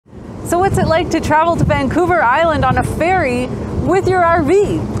So what's it like to travel to Vancouver Island on a ferry with your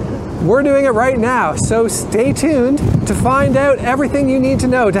RV? We're doing it right now, so stay tuned to find out everything you need to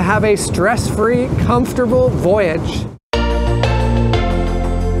know to have a stress-free, comfortable voyage.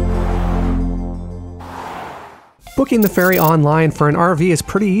 Booking the ferry online for an RV is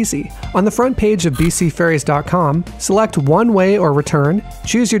pretty easy. On the front page of bcferries.com, select one way or return,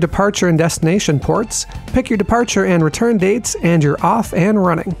 choose your departure and destination ports, pick your departure and return dates, and you're off and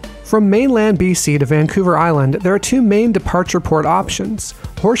running. From mainland BC to Vancouver Island, there are two main departure port options: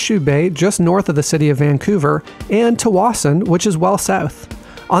 Horseshoe Bay, just north of the city of Vancouver, and Tsawwassen, which is well south.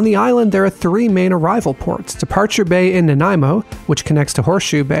 On the island, there are three main arrival ports: Departure Bay in Nanaimo, which connects to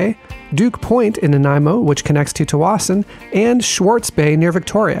Horseshoe Bay, Duke Point in Nanaimo, which connects to Tsawwassen, and Schwartz Bay near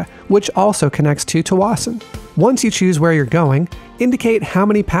Victoria, which also connects to Tsawwassen. Once you choose where you're going, indicate how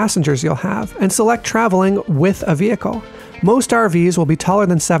many passengers you'll have, and select traveling with a vehicle. Most RVs will be taller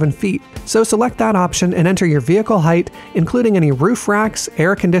than 7 feet, so select that option and enter your vehicle height, including any roof racks,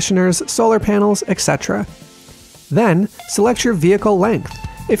 air conditioners, solar panels, etc. Then, select your vehicle length.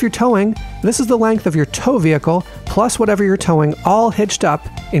 If you're towing, this is the length of your tow vehicle, plus whatever you're towing, all hitched up,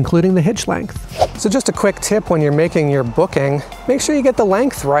 including the hitch length. So just a quick tip when you're making your booking, make sure you get the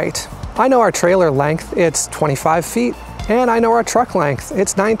length right. I know our trailer length, it's 25 feet, and I know our truck length,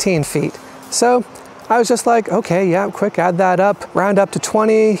 it's 19 feet. So I was just like, okay, yeah, quick, add that up, round up to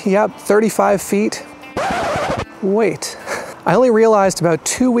 20, yep, 35 feet. Wait. I only realized about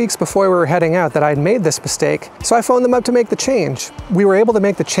 2 weeks before we were heading out that I'd made this mistake, so I phoned them up to make the change. We were able to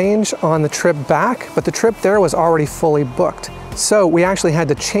make the change on the trip back, but the trip there was already fully booked. So we actually had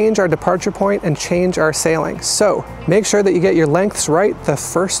to change our departure point and change our sailing. So make sure that you get your lengths right the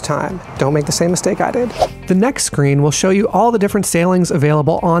first time. Don't make the same mistake I did. The next screen will show you all the different sailings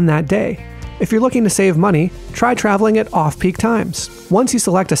available on that day. If you're looking to save money, try traveling at off-peak times. Once you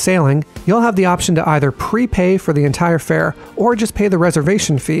select a sailing, you'll have the option to either prepay for the entire fare or just pay the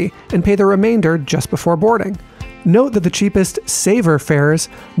reservation fee and pay the remainder just before boarding. Note that the cheapest saver fares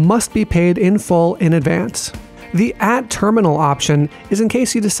must be paid in full in advance. The at terminal option is in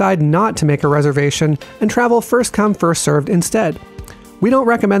case you decide not to make a reservation and travel first come first served instead. We don't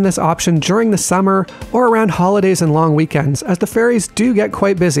recommend this option during the summer or around holidays and long weekends, as the ferries do get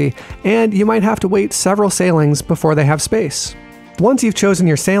quite busy and you might have to wait several sailings before they have space. Once you've chosen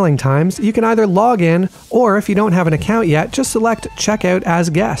your sailing times, you can either log in, or if you don't have an account yet, just select Checkout as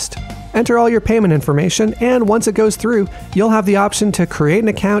Guest. Enter all your payment information, and once it goes through, you'll have the option to create an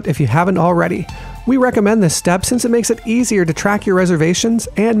account if you haven't already. We recommend this step since it makes it easier to track your reservations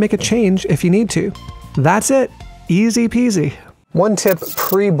and make a change if you need to. That's it. Easy peasy. One tip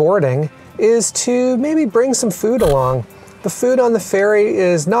pre-boarding is to maybe bring some food along. The food on the ferry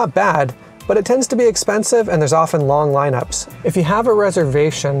is not bad, but it tends to be expensive and there's often long lineups. If you have a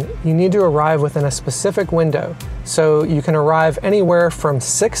reservation, you need to arrive within a specific window. So you can arrive anywhere from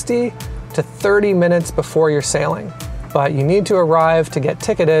 60 to 30 minutes before you're sailing, but you need to arrive to get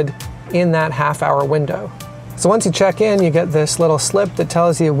ticketed in that half-hour window. So once you check in, you get this little slip that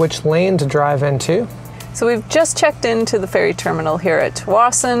tells you which lane to drive into. So we've just checked into the ferry terminal here at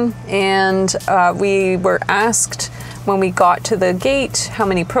Tsawwassen, and we were asked when we got to the gate how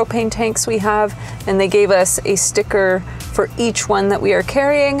many propane tanks we have, and they gave us a sticker for each one that we are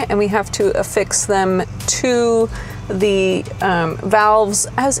carrying, and we have to affix them to the valves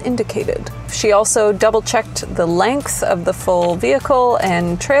as indicated. She also double-checked the length of the full vehicle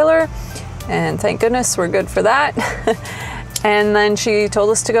and trailer, and thank goodness we're good for that. And then she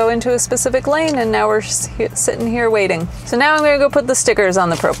told us to go into a specific lane, and now we're sitting here waiting. So now I'm gonna go put the stickers on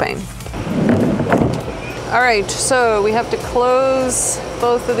the propane. All right, so we have to close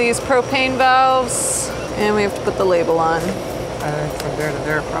both of these propane valves, and we have to put the label on. From there to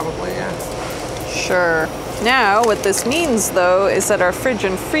there probably, yeah. Sure. Now, what this means though, is that our fridge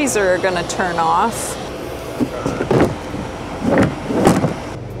and freezer are gonna turn off.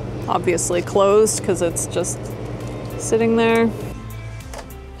 Obviously closed, because it's just sitting there.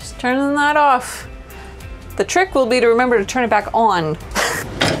 Just turning that off. The trick will be to remember to turn it back on.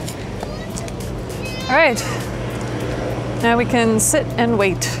 All right, now we can sit and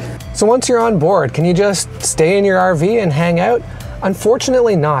wait. So once you're on board, can you just stay in your RV and hang out?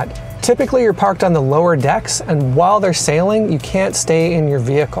 Unfortunately not. Typically you're parked on the lower decks, and while they're sailing, you can't stay in your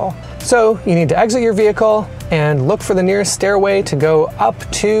vehicle. So you need to exit your vehicle and look for the nearest stairway to go up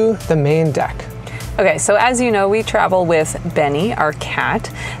to the main deck. Okay, so as you know, we travel with Benny, our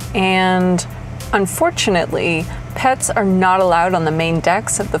cat, and unfortunately, pets are not allowed on the main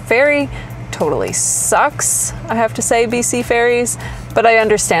decks of the ferry. Totally sucks, I have to say, BC Ferries, but I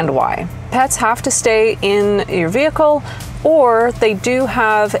understand why. Pets have to stay in your vehicle or they do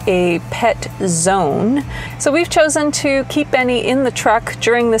have a pet zone. So we've chosen to keep Benny in the truck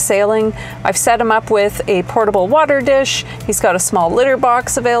during the sailing. I've set him up with a portable water dish. He's got a small litter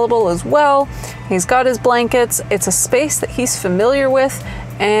box available as well. He's got his blankets. It's a space that he's familiar with,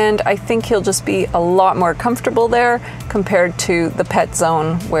 and I think he'll just be a lot more comfortable there compared to the pet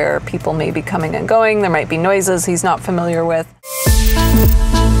zone where people may be coming and going. There might be noises he's not familiar with.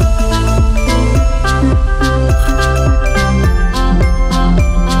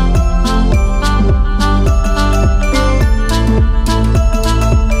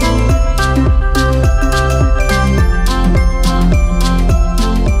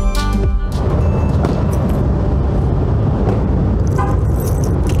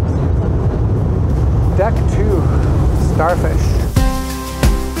 Deck 2, starfish.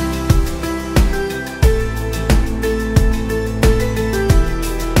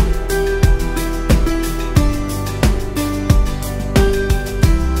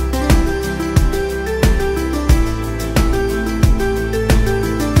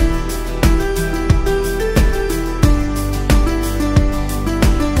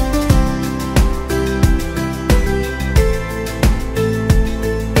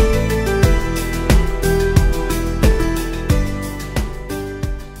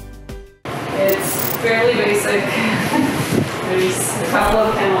 Fairly basic. There's a couple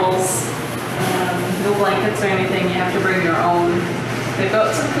of kennels, no blankets or anything, you have to bring your own. They've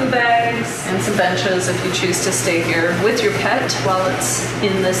got some food bags and some benches if you choose to stay here with your pet while it's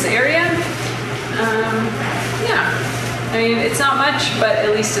in this area. Yeah, I mean, it's not much, but at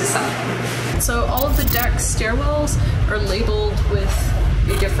least it's something. So all of the deck stairwells are labeled with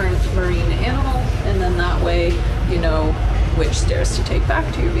a different marine animal, and then that way you know which stairs to take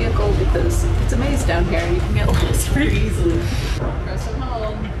back to your vehicle, because it's a maze down here and you can get lost very easily. Press them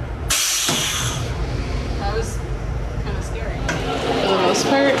home. That was kind of scary. For the most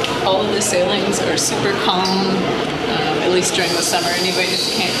part, all of the sailings are super calm, at least during the summer anyway. You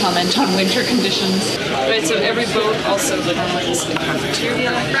can't comment on winter conditions. Right, so every boat also comes with a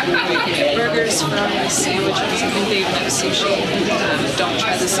cafeteria where you can get burgers, fries, sandwiches. I think they even have sushi. Don't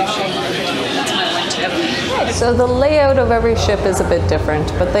try the sushi. That's my one tip. So the layout of every ship is a bit different,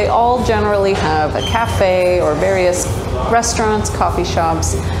 but they all generally have a cafe or various restaurants, coffee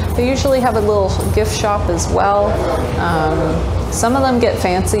shops. They usually have a little gift shop as well. Some of them get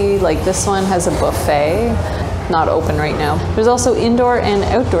fancy, like this one has a buffet, not open right now. There's also indoor and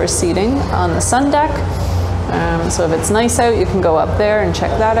outdoor seating on the sun deck. So if it's nice out, you can go up there and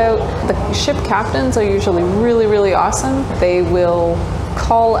check that out. The ship captains are usually really, really awesome. They will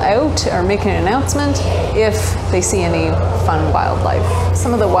call out or make an announcement if they see any fun wildlife.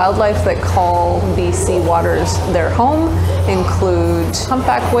 Some of the wildlife that call BC waters their home include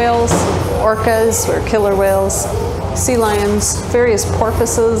humpback whales, orcas or killer whales, sea lions, various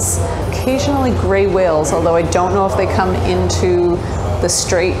porpoises, occasionally gray whales, although I don't know if they come into the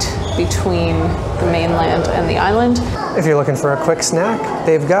strait between the mainland and the island. If you're looking for a quick snack,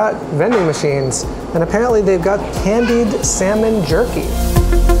 they've got vending machines, and apparently they've got candied salmon jerky.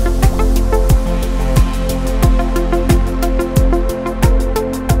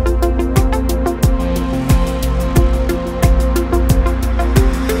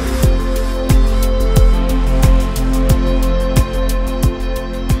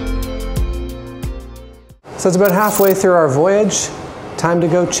 So it's about halfway through our voyage. Time to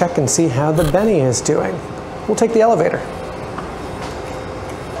go check and see how the Benny is doing. We'll take the elevator.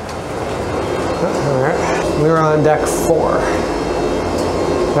 All right, we were on deck 4.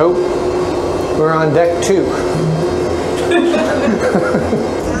 Nope, we're on deck 2.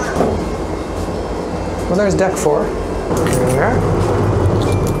 Well, there's deck 4. There we are.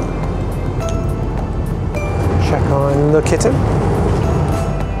 Check on the kitten.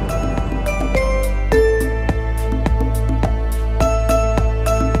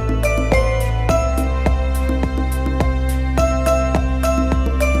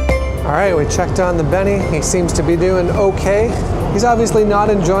 All right, we checked on the Benny. He seems to be doing okay. He's obviously not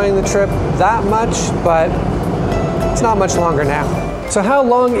enjoying the trip that much, but it's not much longer now. So how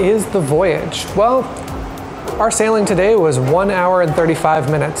long is the voyage? Well, our sailing today was 1 hour and 35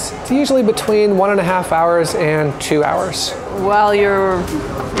 minutes. It's usually between 1.5 hours and 2 hours. While you're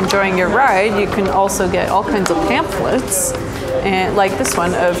enjoying your ride, you can also get all kinds of pamphlets, and like this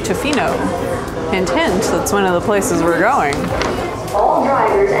one of Tofino. Hint, hint, that's one of the places we're going. All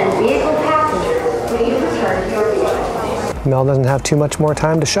drivers and vehicle passengers, please return to your vehicle. Mel doesn't have too much more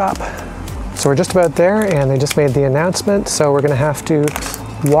time to shop. So we're just about there, and they just made the announcement, so we're gonna have to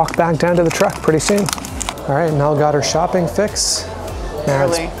walk back down to the truck pretty soon. All right, Mel got her shopping fix.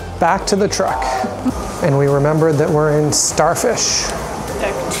 Now back to the truck. And we remembered that we're in Starfish.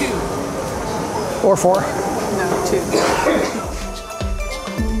 Deck 2. Or 4. No, 2.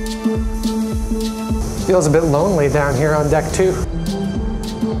 Feels a bit lonely down here on deck 2.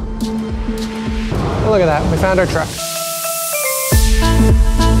 Oh, look at that, we found our truck.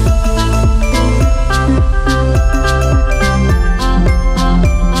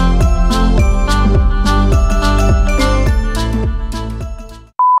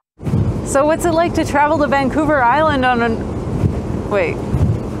 So what's it like to travel to Vancouver Island on a... Wait.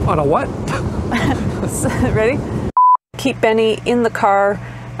 On a what? Ready? Keep Benny in the car,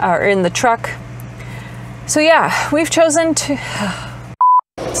 or in the truck. So yeah, we've chosen to...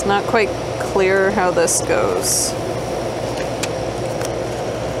 It's not quite clear how this goes.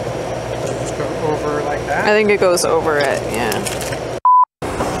 Just go over like that? I think it goes over it, yeah.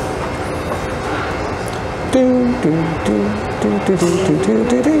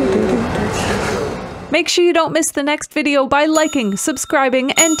 Make sure you don't miss the next video by liking,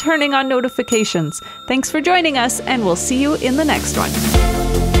 subscribing, and turning on notifications. Thanks for joining us, and we'll see you in the next one.